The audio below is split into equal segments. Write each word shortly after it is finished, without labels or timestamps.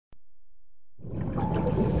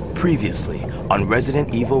Previously on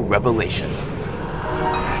Resident Evil Revelations.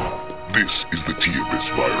 This is the T-Abyss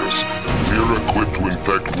virus. We are equipped to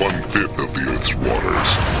infect 1/5 of the Earth's waters.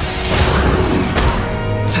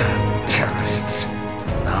 Terrorists.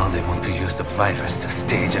 Now they want to use the virus to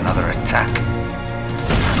stage another attack.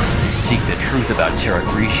 They seek the truth about Terra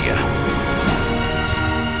Grigia.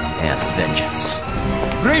 And vengeance.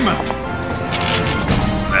 Raymond!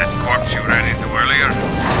 That corpse you ran into earlier?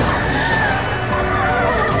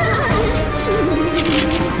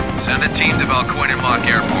 Send a team to Valcoin and Mock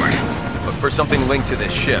Airport. Look for something linked to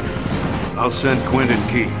this ship. I'll send Quint and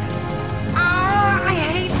Keith. I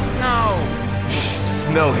hate snow.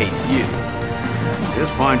 Snow hates you.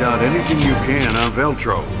 Just find out anything you can on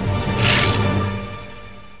Veltro.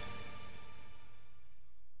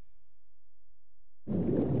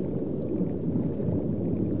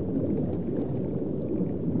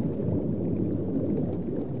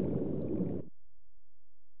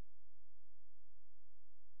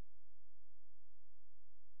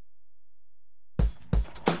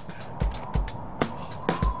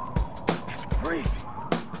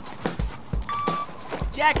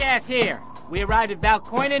 Jackass here. We arrived at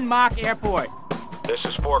Valcoin Mock Airport. This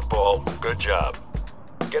is Forkball. Good job.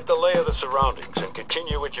 Get the lay of the surroundings and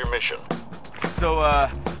continue with your mission. So,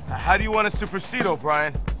 how do you want us to proceed,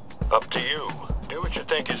 O'Brien? Up to you. Do what you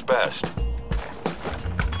think is best.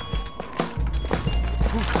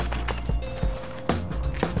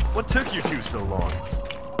 What took you two so long?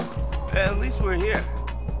 At least we're here.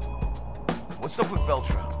 What's up with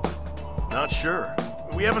Veltro? Not sure.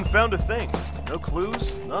 We haven't found a thing. No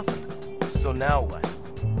clues, nothing. So now what?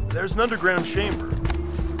 There's an underground chamber.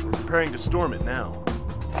 We're preparing to storm it now.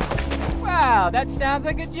 Wow, that sounds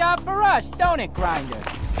like a job for us, don't it, Grinder?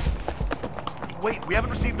 Wait, we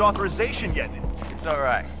haven't received authorization yet. It's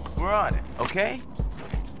alright. We're on it, okay?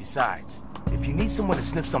 Besides, if you need someone to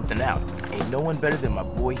sniff something out, ain't no one better than my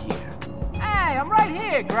boy here. Hey, I'm right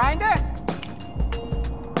here, Grinder.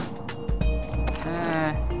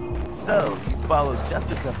 So, you followed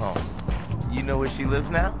Jessica home. You know where she lives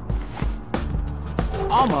now?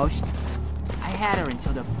 Almost. I had her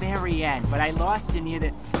until the very end, but I lost her near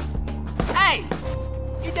the... Hey!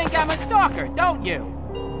 You think I'm a stalker, don't you?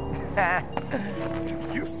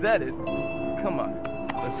 You said it. Come on,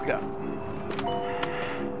 let's go.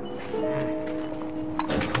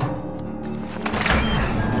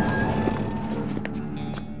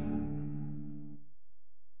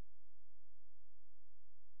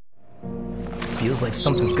 Feels like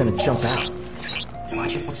something's gonna jump out.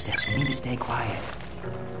 Watch your footsteps. We need to stay quiet.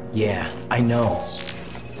 Yeah, I know.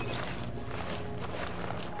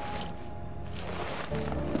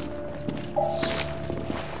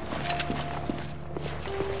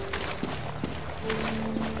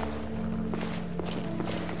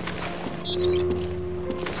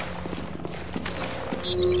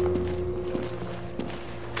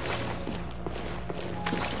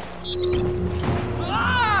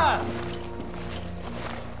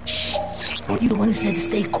 Weren't you the one who said to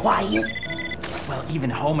stay quiet? Well, even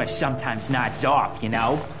Homer sometimes nods off, you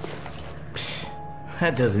know?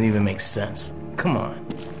 That doesn't even make sense. Come on.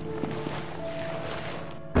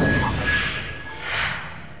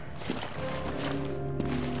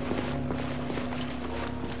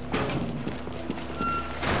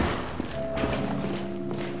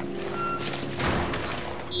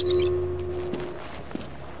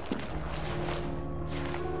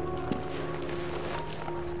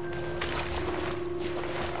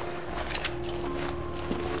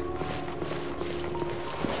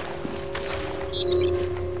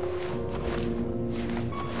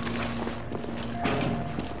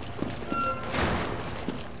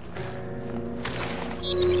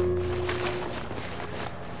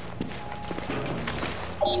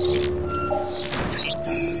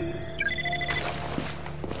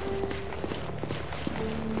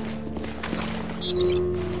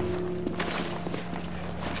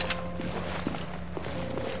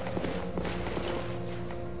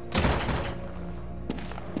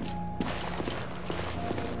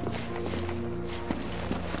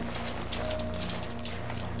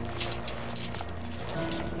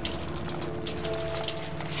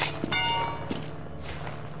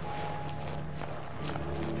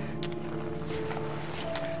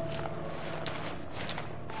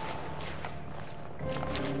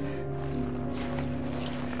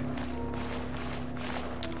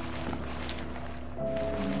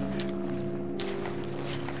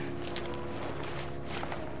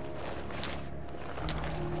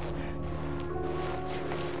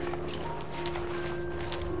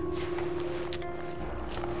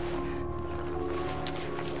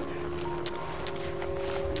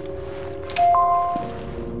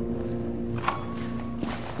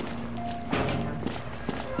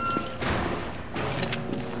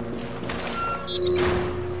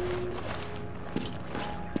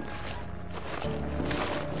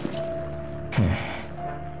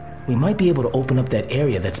 We might be able to open up that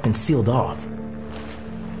area that's been sealed off.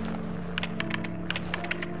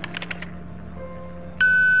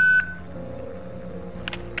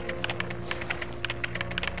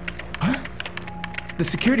 Huh? The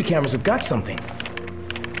security cameras have got something.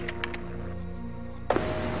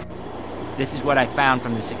 This is what I found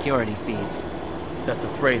from the security feeds. That's a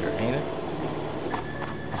freighter, ain't it?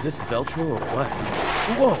 Is this Veltro or what?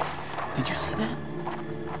 Whoa! Did you see that?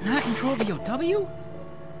 Not control BOW?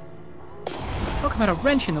 Talk about a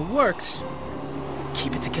wrench in the works.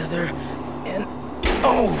 Keep it together, and...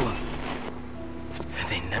 oh!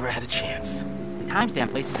 They never had a chance. The timestamp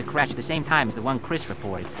places the crash at the same time as the one Chris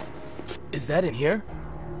reported. Is that in here?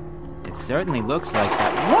 It certainly looks like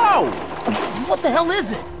that. Whoa! What the hell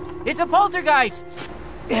is it? It's a poltergeist!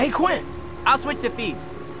 Hey, Quinn! I'll switch the feeds.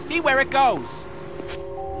 See where it goes.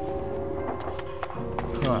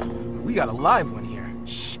 Huh. We got a live one here.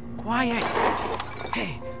 Shh, quiet.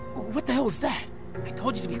 Hey, what the hell is that? I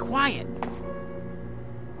told you to be quiet.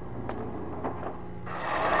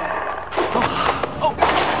 Oh,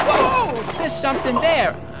 whoa! There's something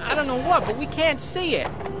there. I don't know what, but we can't see it.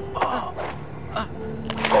 Oh,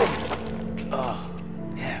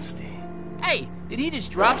 nasty. Hey, did he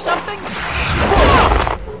just drop something?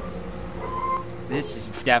 This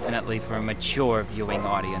is definitely for mature viewing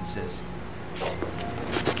audiences.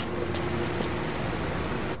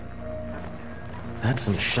 That's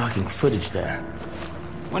some shocking footage there.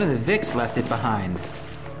 One of the Vics left it behind.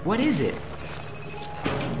 What is it?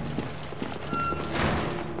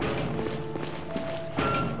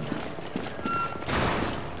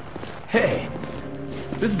 Hey,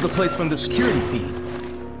 this is the place from the security feed.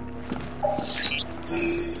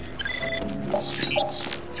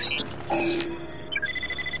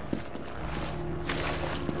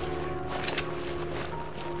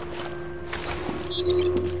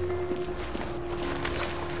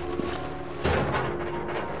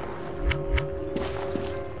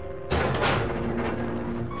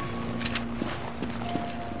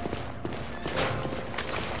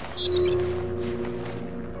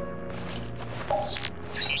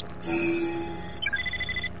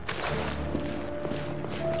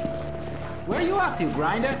 Where are you up to,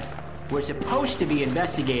 Grinder? We're supposed to be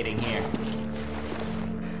investigating here.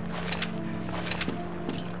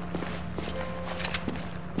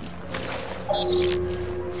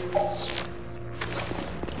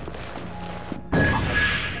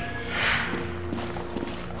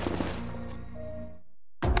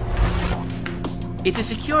 It's a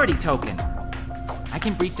security token. I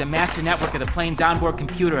can breach the master network of the plane's onboard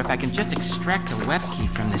computer if I can just extract the web key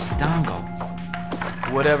from this dongle.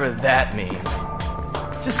 Whatever that means.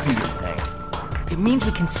 Just do your thing. It means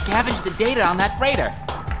we can scavenge the data on that freighter.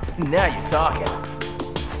 Now you're talking.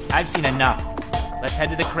 I've seen enough. Let's head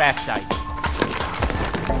to the crash site.